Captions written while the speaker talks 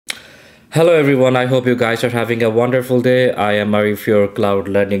Hello everyone, I hope you guys are having a wonderful day. I am Arif, your cloud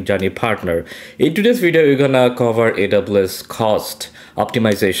learning journey partner. In today's video, we're gonna cover AWS cost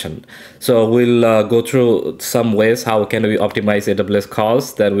optimization. So we'll go through some ways how can we optimize AWS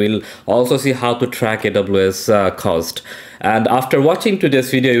cost. Then we'll also see how to track AWS cost. And after watching today's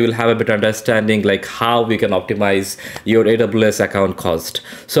video, you will have a better understanding like how we can optimize your AWS account cost.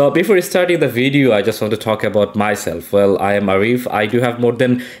 So before starting the video, I just want to talk about myself. Well, I am Arif. I do have more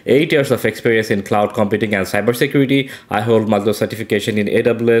than 8 years of experience in cloud computing and cybersecurity. I hold multiple certification in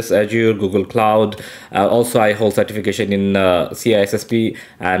AWS, Azure, Google Cloud. Also, I hold certification in CISSP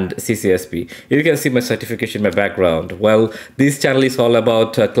and CCSP. You can see my certification, my background. Well, this channel is all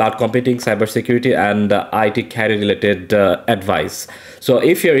about cloud computing, cybersecurity, and IT career related advice. So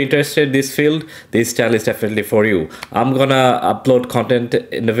if you're interested in this field, this channel is definitely for you. I'm gonna upload content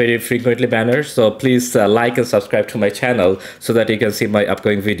in a very frequently manner, so please like and subscribe to my channel so that you can see my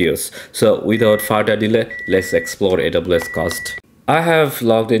upcoming videos. So without further delay, let's explore AWS cost. I have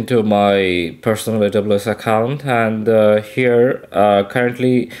logged into my personal AWS account, and here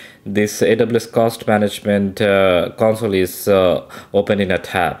currently this AWS cost management console is open in a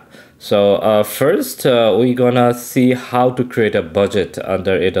tab. So first we're gonna see how to create a budget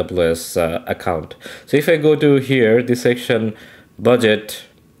under AWS account. So if I go to here, this section budget,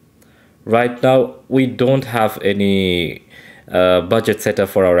 right now we don't have any budget set up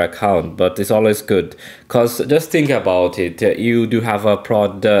for our account, but it's always good because just think about it. You do have a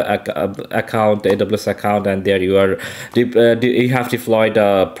prod account, AWS account, and there you are you have deployed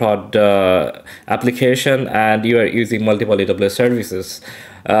a prod application and you are using multiple AWS services.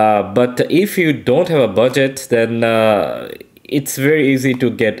 But if you don't have a budget, then it's very easy to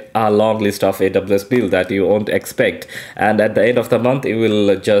get a long list of AWS bill that you won't expect, and at the end of the month you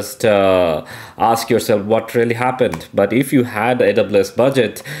will just ask yourself what really happened. But if you had AWS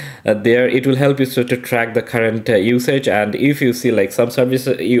budget, there it will help you to track the current usage, and if you see like some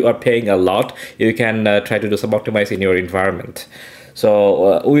services you are paying a lot, you can try to do some optimize in your environment.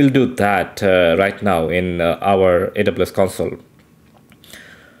 So we'll do that right now in our AWS console.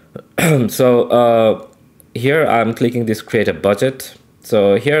 So here I'm clicking this create a budget.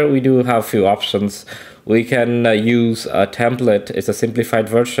 So here we do have few options. We can use a template, it's a simplified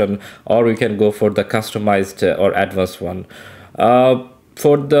version, or we can go for the customized or advanced one.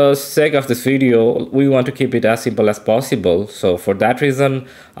 For the sake of this video, we want to keep it as simple as possible. So for that reason,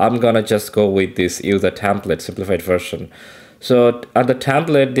 I'm gonna just go with this use a template simplified version. So at the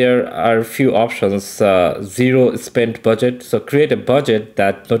template, there are a few options. Zero spent budget. So create a budget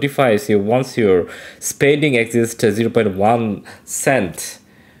that notifies you once your spending exceeds 0.1 cent,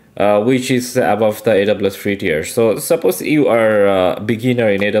 which is above the AWS free tier. So suppose you are a beginner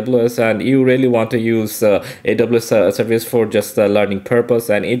in AWS and you really want to use AWS service for just learning purpose,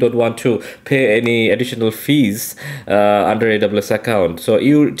 and you don't want to pay any additional fees under AWS account. So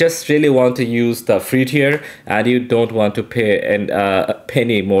you just really want to use the free tier and you don't want to pay a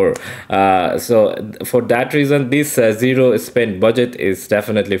penny more. So for that reason, this zero spend budget is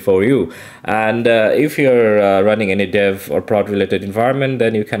definitely for you. And if you're running any dev or prod related environment,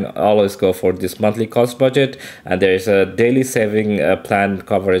 then you can always go for this monthly cost budget, and there is a daily saving plan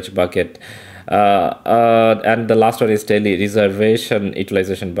coverage bucket, and the last one is daily reservation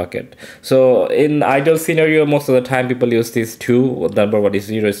utilization bucket. So in ideal scenario, most of the time people use these two. Number one is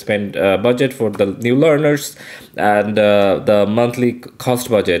zero spend budget for the new learners, and the monthly cost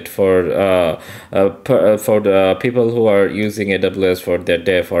budget for the people who are using AWS for their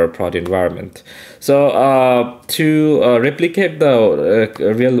dev or prod environment. So to replicate the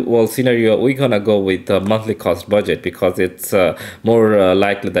real world scenario, we're gonna go with the monthly cost budget because it's more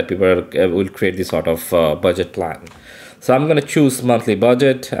likely that people will create this sort of budget plan. So I'm gonna choose monthly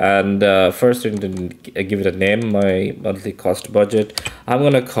budget, and first I'm gonna give it a name, my monthly cost budget. I'm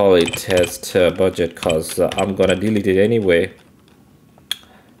gonna call it test budget because I'm gonna delete it anyway.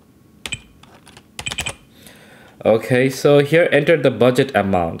 Okay, so here enter the budget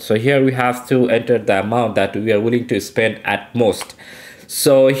amount. So here we have to enter the amount that we are willing to spend at most.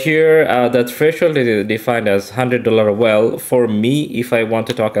 So here the threshold is defined as $100. Well, for me, if I want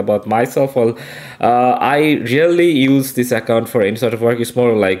to talk about myself, well, I rarely use this account for any sort of work. It's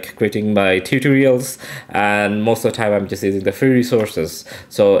more like creating my tutorials, and most of the time I'm just using the free resources.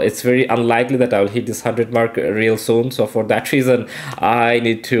 So it's very unlikely that I'll hit this 100 mark real soon. So for that reason, I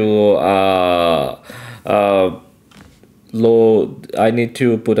need to I need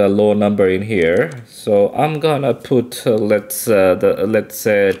to put a low number in here. So I'm gonna put let's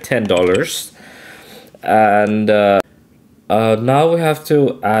say $10, and now we have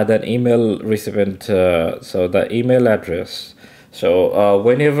to add an email recipient. So the email address. So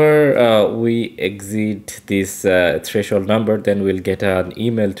whenever we exceed this threshold number, then we'll get an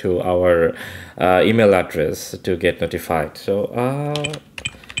email to our email address to get notified. So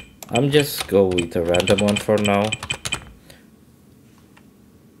I'm just go with a random one for now.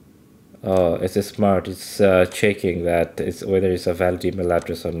 It's a smart. It's checking that it's whether it's a valid email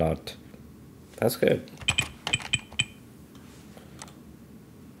address or not. That's good.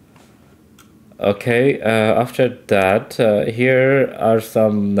 Okay, after that, here are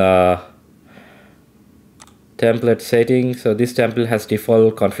some template settings. So this template has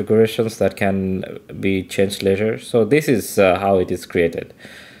default configurations that can be changed later. So this is how it is created.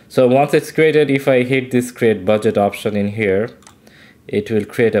 So once it's created, if I hit this create budget option in here, it will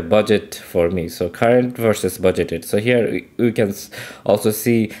create a budget for me. So current versus budgeted. So here we can also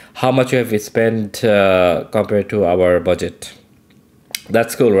see how much you have spent compared to our budget.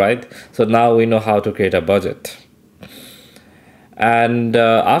 That's cool, right? So now we know how to create a budget. And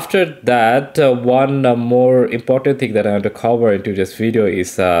after that, one more important thing that I want to cover into this video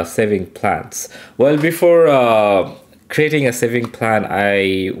is saving plans. Well, before creating a saving plan,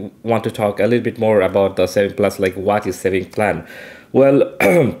 I want to talk a little bit more about the saving plans, like what is saving plan. Well,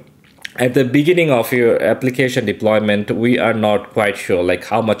 at the beginning of your application deployment, we are not quite sure like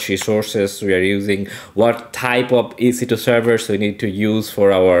how much resources we are using, what type of EC2 servers we need to use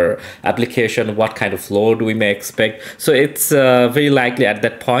for our application, what kind of load we may expect. So it's very likely at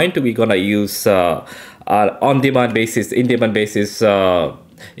that point we're gonna use on-demand basis, in-demand basis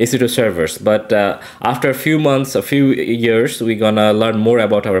EC2 servers. But after a few months, a few years, we're gonna learn more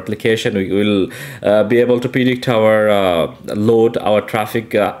about our application. We will be able to predict our load, our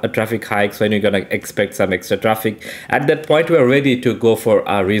traffic hikes, when we're gonna expect some extra traffic. At that point, we are ready to go for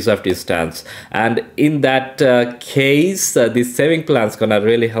a reserved instance. And in that case, this saving plan is gonna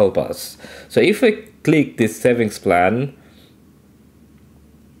really help us. So if I click this savings plan,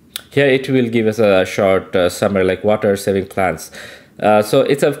 here it will give us a short summary like what are saving plans. So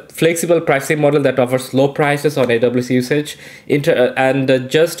it's a flexible pricing model that offers low prices on AWS usage, and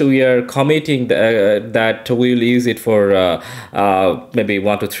just we are committing that we will use it for maybe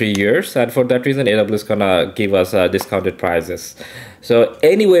 1 to 3 years, and for that reason AWS is gonna give us discounted prices. So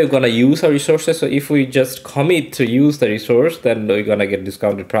anyway, we're gonna use our resources. So if we just commit to use the resource, then we're gonna get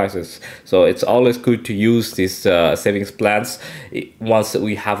discounted prices. So it's always good to use these savings plans once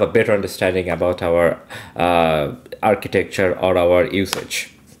we have a better understanding about our architecture or our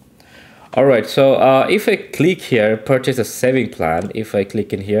usage. All right, so if I click here, purchase a saving plan, if I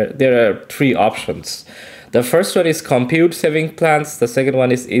click in here, there are 3 options. The first one is compute saving plans, the second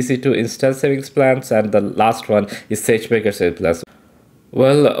one is EC2 Instance savings plans, and the last one is SageMaker saving plans.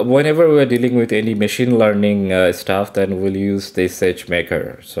 Well, whenever we're dealing with any machine learning stuff, then we'll use the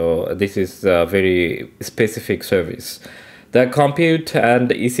SageMaker. So this is a very specific service. The compute and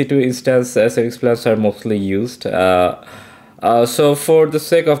EC2 Instance savings plans are mostly used. So for the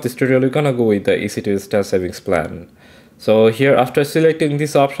sake of this tutorial, we're gonna go with the EC2 Instance savings plan. So here, after selecting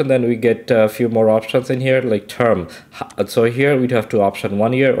this option, then we get a few more options in here, like term. So here we'd have 2 options,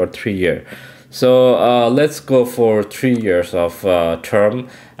 1 year or 3 year. So let's go for 3 years of term.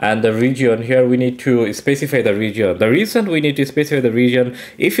 And the region, here we need to specify the region. The reason we need to specify the region,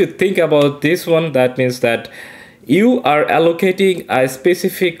 if you think about this one, that means that you are allocating a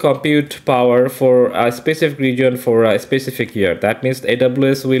specific compute power for a specific region for a specific year. That means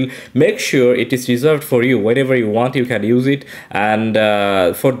AWS will make sure it is reserved for you. Whenever you want, you can use it. And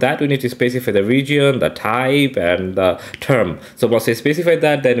for that, we need to specify the region, the type, and the term. So once we specify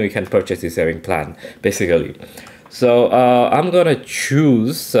that, then we can purchase the saving plan, basically. So I'm gonna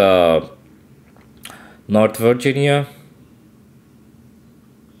choose North Virginia.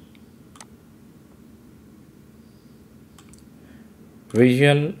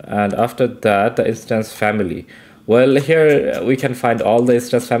 Region, and after that the instance family. Well, here we can find all the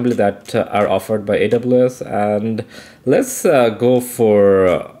instance family that are offered by AWS, and let's go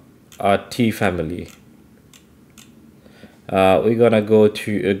for a T family. We're gonna go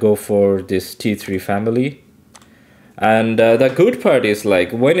for this T3 family. And the good part is,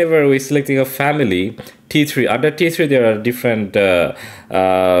 like, whenever we're selecting a family, T3, under T3 there are different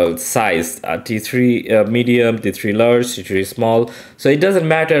size, T3 medium, T3 large, T3 small. So it doesn't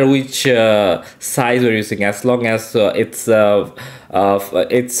matter which size we're using, as long as it's under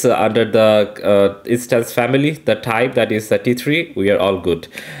the instance family, the type that is the T3, we are all good.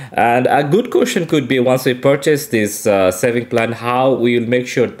 And a good question could be, once we purchase this saving plan, how we will make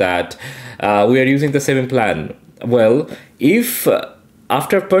sure that we are using the saving plan. Well, if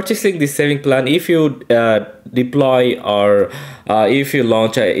after purchasing this saving plan, if you deploy or if you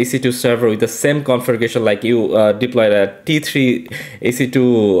launch a EC2 server with the same configuration, like you deploy a T3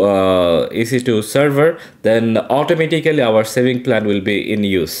 EC2 server, then automatically our saving plan will be in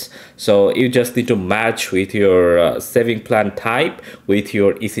use. So you just need to match with your saving plan type with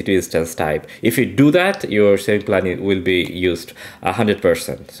your EC2 instance type. If you do that, your saving plan will be used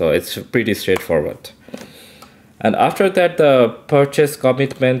 100%. So it's pretty straightforward. And after that, the purchase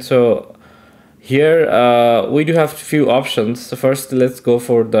commitment. So here we do have few options. So first, let's go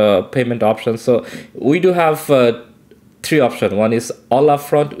for the payment options. So we do have three options. One is all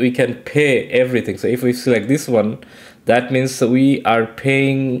upfront. We can pay everything. So if we select this one, that means we are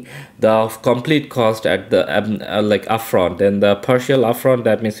paying the complete cost at the like upfront. And the partial upfront,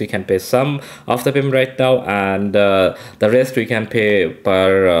 that means we can pay some of the payment right now, and the rest we can pay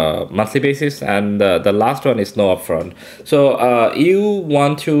per monthly basis. And the last one is no upfront. So you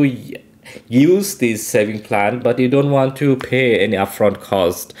want to use this saving plan, but you don't want to pay any upfront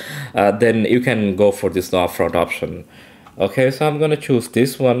cost, then you can go for this no upfront option. Okay, so I'm gonna choose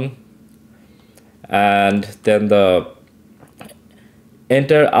this one, and then the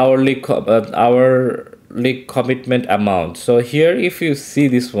enter hourly commitment amount. So here, if you see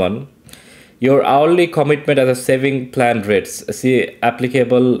this one, your hourly commitment as a saving plan rates, see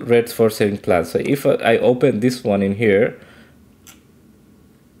applicable rates for saving plans. So if I open this one in here,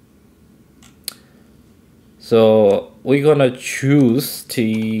 so we're gonna choose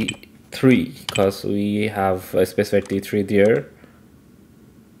T3 because we have a specified T3 there.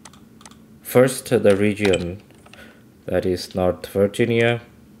 First, the region, that is North Virginia.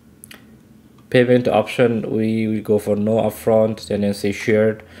 Payment option, we will go for no upfront, tenancy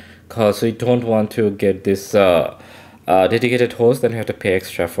shared, because we don't want to get this dedicated host, then you have to pay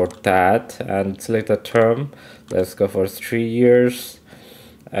extra for that. And select the term, let's go for 3 years.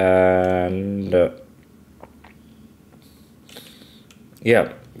 And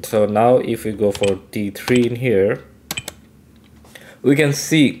yeah, so now if we go for T3 in here, we can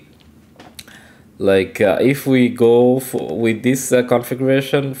see, like if we go with this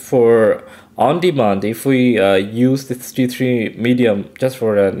configuration for on demand, if we use this T3 medium, just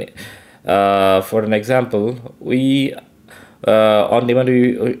for an example, we on demand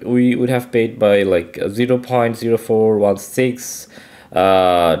we would have paid by like 0.0416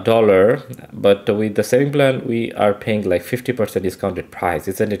 dollar, but with the saving plan we are paying like 50% discounted price.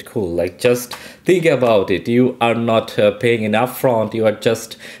 Isn't it cool? Like, just think about it. You are not paying an upfront, you are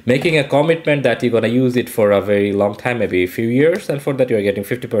just making a commitment that you're gonna use it for a very long time, maybe a few years, and for that you are getting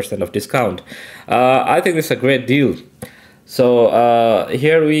 50% of discount. I think it's a great deal. So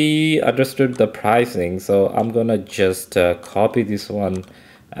here we understood the pricing, so I'm gonna just copy this one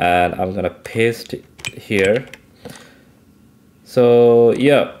and I'm gonna paste it here. So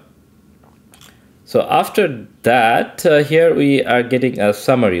yeah, so after that, here we are getting a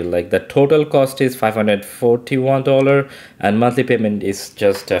summary, like the total cost is $541 and monthly payment is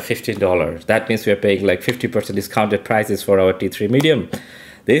just $15. That means we are paying like 50% discounted prices for our T3 medium.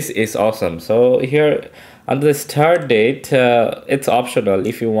 This is awesome. So here under the start date, it's optional.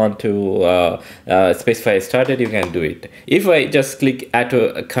 If you want to specify a start date, you can do it. If I just click add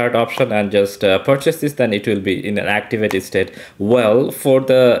to a cart option and just purchase this, then it will be in an activated state. Well, for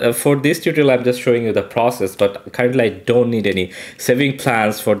this tutorial, I'm just showing you the process, but currently I don't need any saving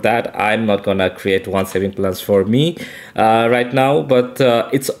plans for that. I'm not gonna create one saving plans for me right now, but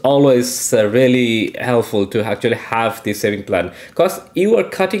it's always really helpful to actually have this saving plan, because you are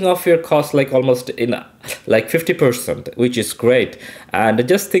cutting off your cost like almost in like 50%, which is great. And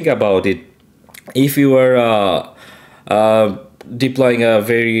just think about it, if you are deploying a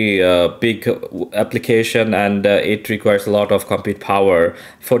very big application and it requires a lot of compute power,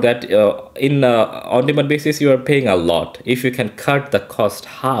 for that in on-demand basis you are paying a lot. If you can cut the cost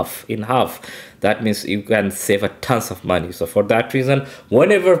in half, that means you can save a tons of money. So for that reason,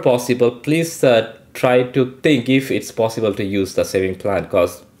 whenever possible, please try to think if it's possible to use the saving plan,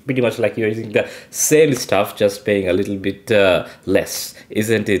 because pretty much like you're using the same stuff, just paying a little bit less.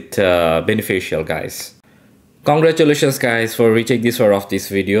 Isn't it beneficial, guys? Congratulations guys for reaching this far of this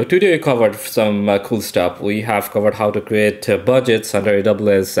video. Today we covered some cool stuff. We have covered how to create budgets under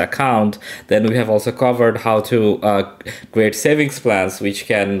AWS account. Then we have also covered how to create savings plans, which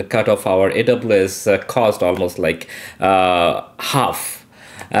can cut off our AWS cost almost like half.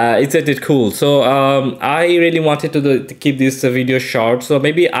 Isn't it cool? So I really wanted to keep this video short, so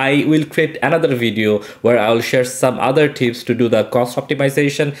maybe I will create another video where I will share some other tips to do the cost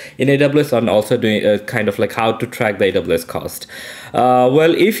optimization in AWS, and also doing kind of like how to track the AWS cost.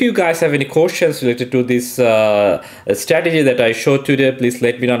 Well, if you guys have any questions related to this strategy that I showed today, please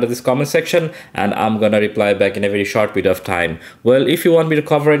let me know in this comment section, and I'm gonna reply back in a very short period of time. Well, if you want me to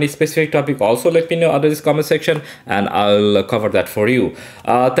cover any specific topic, also let me know under this comment section, and I'll cover that for you.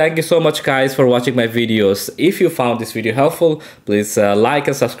 Thank you so much guys for watching my videos. If you found this video helpful, please like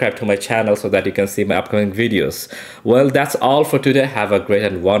and subscribe to my channel so that you can see my upcoming videos. Well, that's all for today. Have a great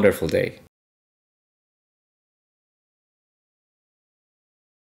and wonderful day.